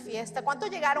manifiesta. ¿Cuántos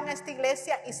llegaron a esta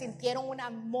iglesia y sintieron un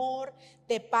amor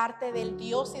de parte del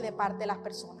Dios y de parte de las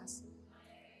personas?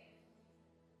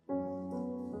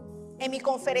 En mi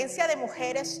conferencia de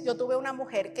mujeres, yo tuve una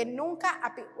mujer que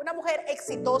una mujer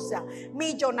exitosa,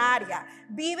 millonaria,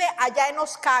 vive allá en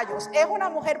Los Cayos, es una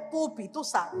mujer pupi, tú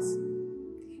sabes.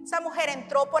 Esa mujer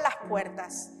entró por las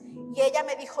puertas y ella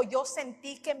me dijo: yo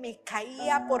sentí que me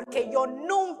caía porque yo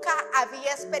nunca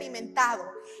había experimentado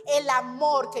el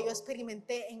amor que yo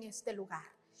experimenté en este lugar.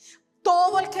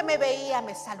 Todo el que me veía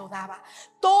me saludaba,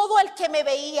 todo el que me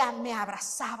veía me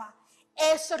abrazaba.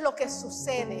 Eso es lo que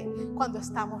sucede cuando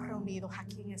estamos reunidos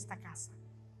aquí en esta casa.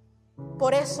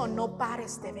 Por eso no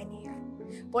pares de venir.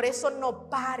 Por eso no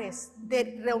pares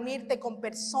de reunirte con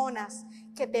personas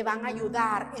que te van a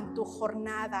ayudar en tu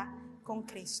jornada con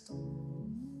Cristo.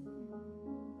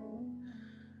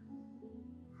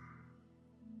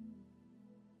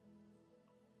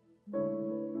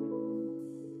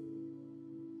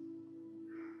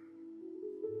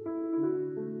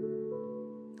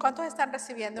 ¿Cuántos están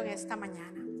recibiendo en esta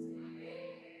mañana?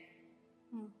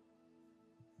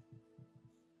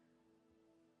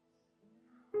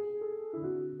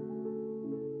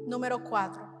 Número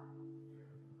 4.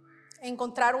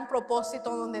 Encontrar un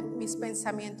propósito donde mis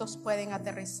pensamientos pueden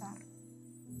aterrizar.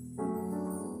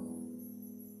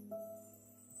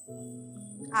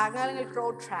 Hagan el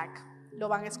growth track. Lo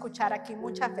van a escuchar aquí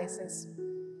muchas veces.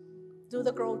 Do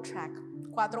the growth track.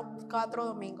 4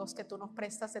 domingos que tú nos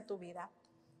prestas de tu vida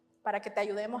para que te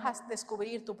ayudemos a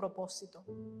descubrir tu propósito.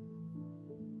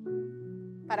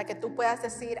 Para que tú puedas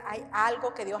decir: hay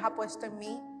algo que Dios ha puesto en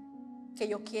mí que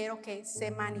yo quiero que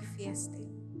se manifieste.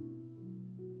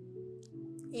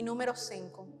 Y número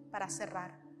 5, para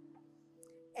cerrar,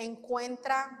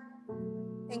 encontrar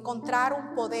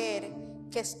un poder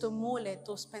que estimule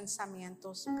tus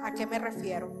pensamientos. ¿A qué me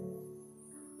refiero?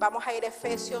 Vamos a ir a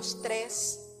Efesios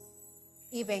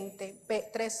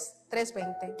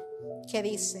 3:20, que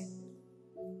dice: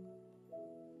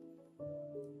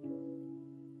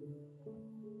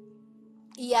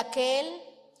 y aquel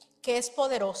que es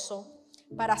poderoso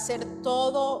para hacer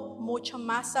todo mucho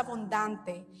más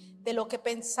abundante de lo que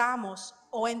pensamos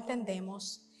o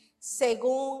entendemos,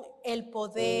 según el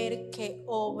poder que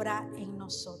obra en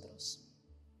nosotros.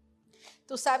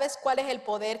 ¿Tú sabes cuál es el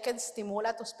poder que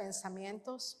estimula tus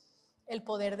pensamientos? El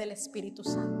poder del Espíritu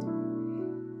Santo.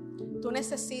 Tú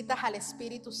necesitas al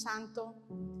Espíritu Santo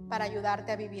para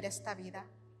ayudarte a vivir esta vida.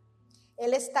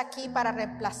 Él está aquí para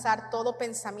reemplazar todo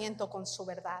pensamiento con su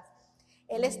verdad.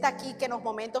 Él está aquí que en los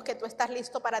momentos que tú estás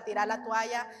listo para tirar la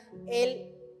toalla,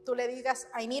 tú le digas,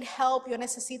 I need help, yo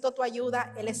necesito tu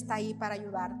ayuda. Él está ahí para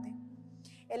ayudarte.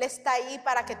 Él está ahí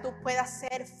para que tú puedas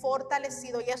ser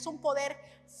fortalecido, y es un poder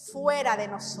fuera de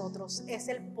nosotros, es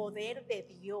el poder de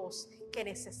Dios que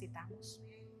necesitamos.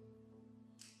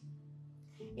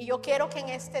 Y yo quiero que en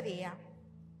este día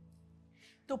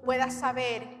tú puedas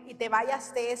saber y te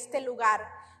vayas de este lugar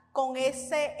con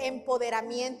ese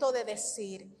empoderamiento de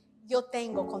decir: yo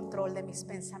tengo control de mis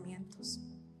pensamientos.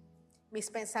 Mis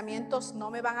pensamientos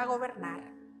no me van a gobernar.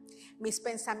 Mis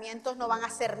pensamientos no van a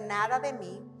hacer nada de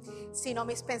mí, sino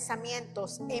mis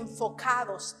pensamientos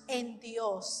enfocados en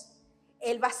Dios.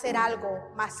 Él va a hacer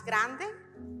algo más grande,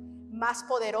 más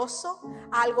poderoso,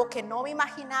 algo que no me he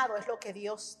imaginado es lo que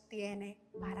Dios tiene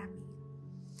para mí.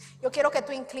 Yo quiero que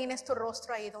tú inclines tu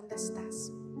rostro ahí donde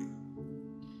estás.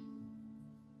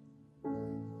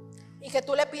 Y que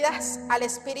tú le pidas al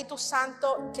Espíritu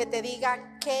Santo que te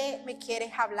diga qué me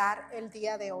quieres hablar el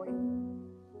día de hoy.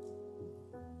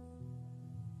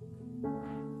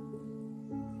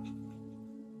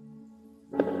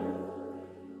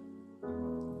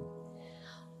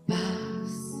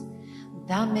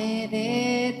 Dame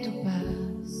de tu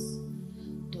paz,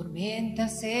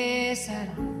 tormentas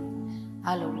cesarán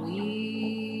al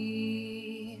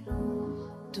oír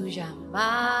tu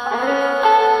llamada.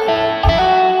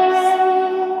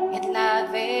 En la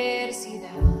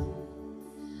adversidad,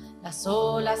 las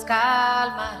olas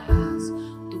calmarás,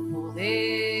 tu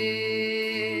poder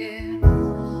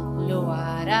lo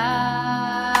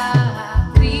hará.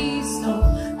 Cristo,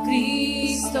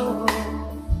 Cristo,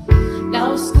 la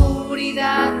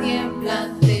oscuridad tiembla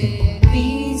ante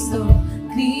Cristo,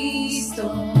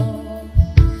 Cristo,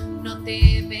 no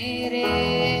temeré.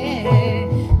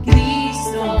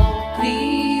 Cristo,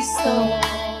 Cristo,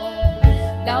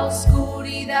 la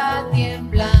oscuridad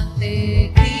tiembla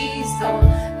ante Cristo,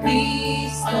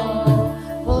 Cristo.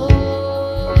 Oh,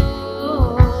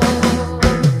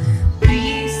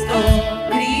 Cristo,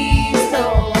 Cristo,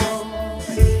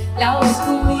 la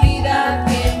oscuridad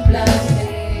tiembla ante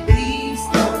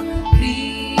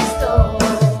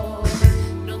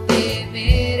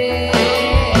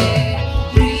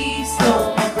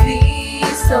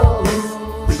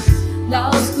la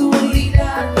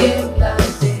oscuridad tiembla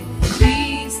ante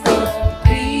Cristo,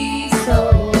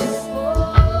 Cristo.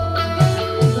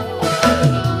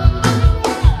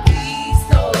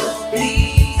 Cristo,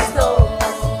 Cristo,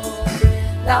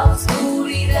 la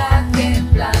oscuridad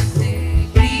tiembla ante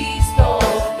Cristo,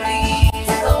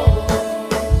 Cristo.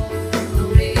 No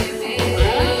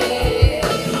temeré.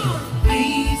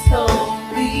 Cristo,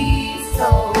 Cristo,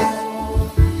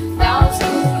 la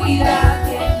oscuridad.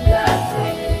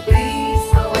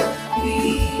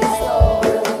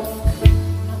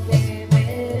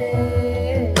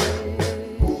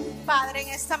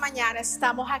 Mañana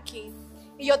estamos aquí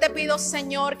y yo te pido,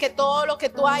 Señor, que todo lo que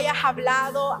tú hayas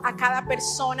hablado a cada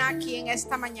persona aquí en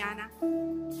esta mañana,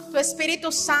 tu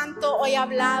Espíritu Santo hoy ha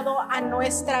hablado a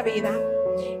nuestra vida.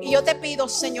 Y yo te pido,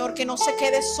 Señor, que no se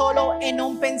quede solo en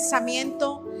un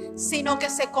pensamiento, sino que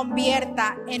se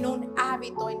convierta en un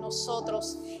hábito en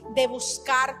nosotros de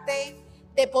buscarte,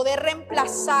 de poder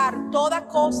reemplazar toda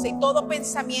cosa y todo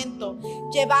pensamiento,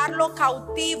 llevarlo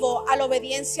cautivo a la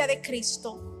obediencia de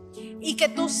Cristo. Y que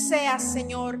tú seas,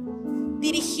 Señor,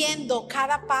 dirigiendo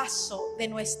cada paso de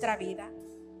nuestra vida.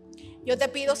 Yo te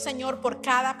pido, Señor, por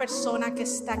cada persona que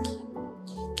está aquí,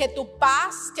 que tu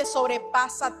paz, que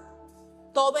sobrepasa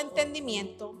todo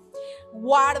entendimiento,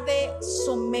 guarde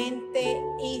su mente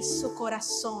y su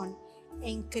corazón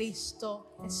en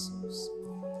Cristo Jesús.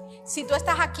 Si tú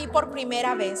estás aquí por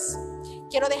primera vez,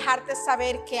 quiero dejarte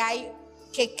saber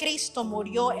que Cristo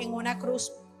murió en una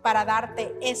cruz para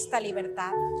darte esta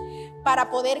libertad,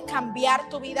 para poder cambiar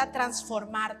tu vida,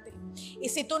 transformarte. Y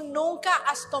si tú nunca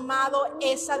has tomado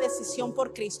esa decisión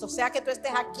por Cristo, sea que tú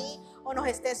estés aquí o nos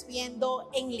estés viendo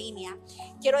en línea,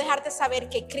 quiero dejarte saber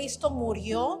que Cristo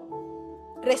murió,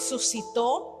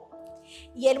 resucitó,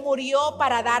 y Él murió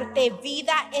para darte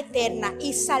vida eterna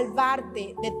y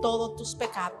salvarte de todos tus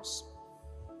pecados.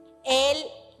 Él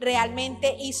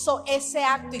realmente hizo ese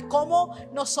acto. ¿Y cómo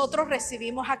nosotros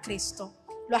recibimos a Cristo?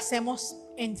 Lo hacemos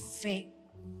en fe.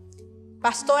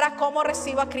 Pastora, ¿cómo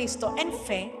recibo a Cristo? En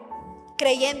fe,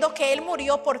 creyendo que Él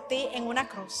murió por ti en una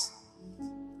cruz,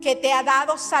 que te ha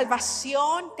dado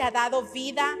salvación, te ha dado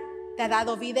vida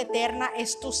eterna,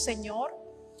 es tu Señor.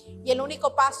 Y el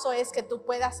único paso es que tú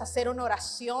puedas hacer una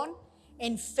oración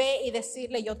en fe y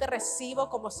decirle: yo te recibo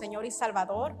como Señor y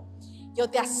Salvador, yo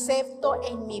te acepto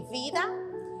en mi vida,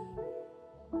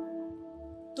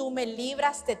 tú me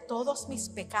libras de todos mis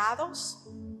pecados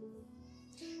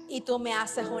y tú me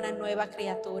haces una nueva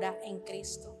criatura en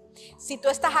Cristo. Si tú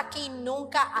estás aquí y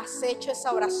nunca has hecho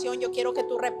esa oración, yo quiero que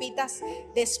tú repitas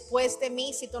después de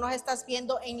mí. Si tú nos estás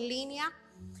viendo en línea,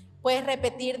 puedes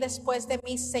repetir después de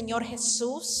mí: Señor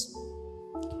Jesús,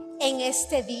 en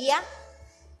este día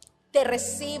te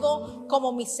recibo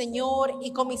como mi Señor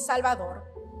y como mi Salvador.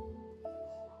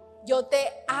 Yo te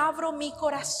abro mi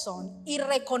corazón y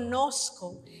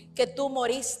reconozco que tú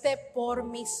moriste por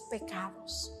mis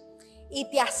pecados y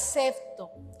te acepto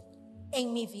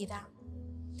en mi vida.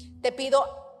 Te pido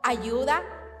ayuda,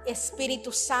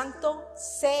 Espíritu Santo,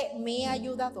 sé mi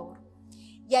ayudador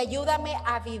y ayúdame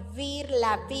a vivir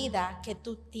la vida que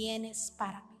tú tienes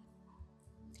para mí.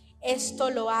 Esto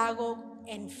lo hago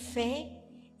en fe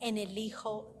en el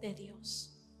Hijo de Dios.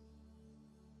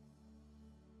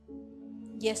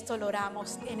 Y esto lo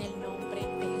oramos en el nombre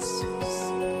de Jesús.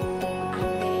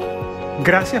 Amén.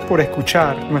 Gracias por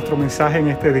escuchar nuestro mensaje en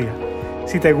este día.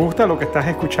 Si te gusta lo que estás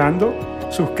escuchando,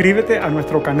 suscríbete a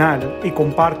nuestro canal y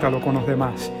compártalo con los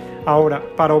demás. Ahora,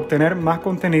 para obtener más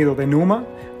contenido de Numa,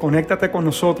 conéctate con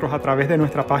nosotros a través de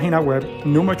nuestra página web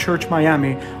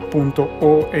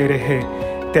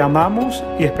numachurchmiami.org. Te amamos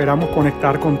y esperamos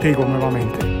conectar contigo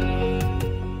nuevamente.